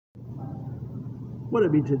What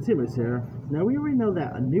up, YouTube? Timmers here. Now, we already know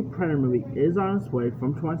that a new Predator movie is on its way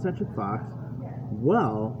from 20th Century Fox.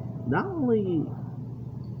 Well, not only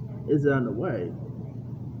is it on the way,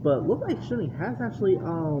 but looks like shooting has actually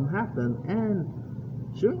happened, and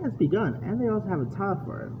shooting has begun, and they also have a title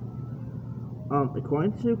for it.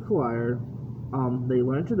 According to Collider, they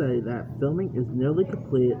learned today that filming is nearly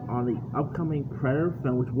completed on the upcoming Predator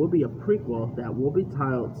film, which will be a prequel that will be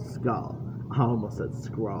titled Skull. I almost said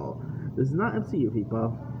Skrull. This is not MCU,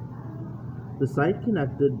 people. The site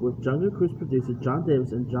connected with Jungle Cruise producer John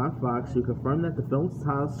Davis and John Fox, who confirmed that the film's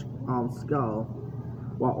title Skull,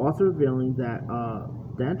 while also revealing that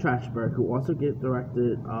Dan Trachtenberg, who also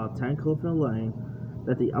directed 10 Cloverfield Lane,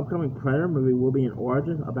 that the upcoming Predator movie will be an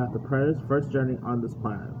origin about the Predator's first journey on this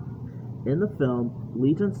planet. In the film,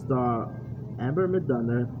 Legion star Amber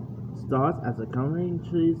Midthunder stars as a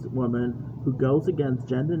Comanche woman who goes against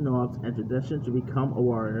gender norms and tradition to become a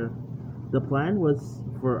warrior. The plan was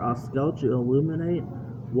for Skull to illuminate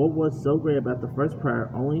what was so great about the first Predator,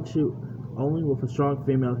 only with a strong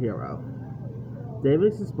female hero.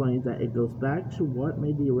 Davis explains that it goes back to what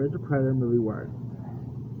made the original Predator movie work.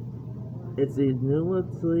 It's the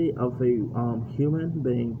ingenuity of a human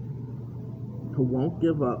being who won't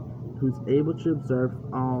give up, who's able to observe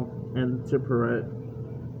and interpret,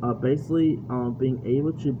 basically being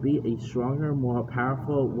able to be a stronger, more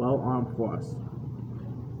powerful, well-armed force.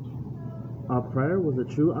 Predator was a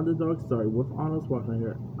true underdog story, with Arnold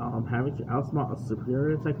Schwarzenegger having to outsmart a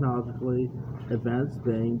superior technologically advanced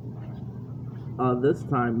being. This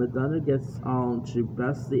time, Midthunder gets to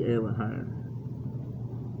best the alien hunter.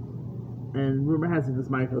 And rumor has it this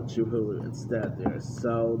might go to Hulu instead there,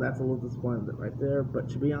 so that's a little disappointing right there. But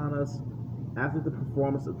to be honest, after the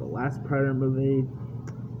performance of the last Predator movie,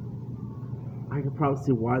 I could probably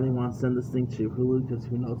see why they want to send this thing to Hulu, because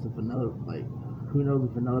who knows if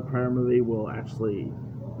another Predator movie will actually,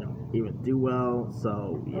 even do well.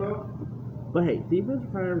 So yeah. But hey, the original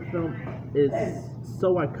Predator film is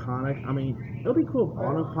so iconic. I mean, it'll be cool if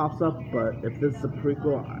Arnold pops up, but if this is a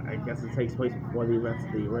prequel, I guess it takes place before the events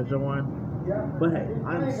of the original one. But hey,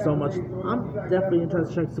 I'm definitely interested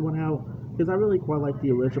to check this one out, because I really quite like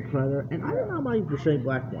the original Predator, and I don't know about the Shane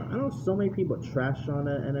Black one. I know so many people trash on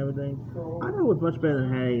it and everything. I know it was much better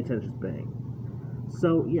than Harry Attention's Bang.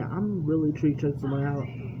 So yeah, I'm really intrigued to check this one out.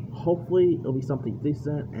 Hopefully it'll be something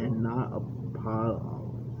decent and not a pile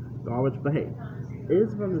of garbage. But hey, it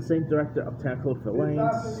is from the same director of 10 Cloverfield Lane,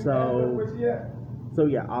 so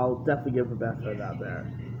yeah, I'll definitely give it a benefit out there.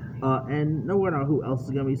 And no word on who else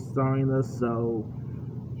is gonna be starring in this, so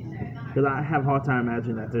because I have a hard time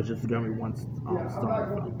imagining that there's just gonna be one star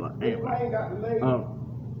film. But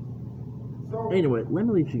anyway, let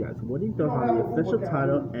me leave you guys. What do you think on the official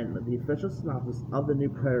title and the official synopsis of the new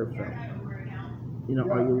Predator film?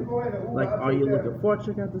 Are you looking forward to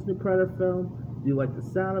checking out this new Predator film? Do you like the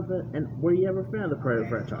sound of it? And were you ever a fan of the Predator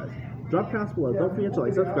franchise? Drop comments below. Don't forget to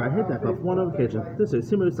like, subscribe, hit that bell for more notifications. This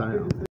is Timu signing off.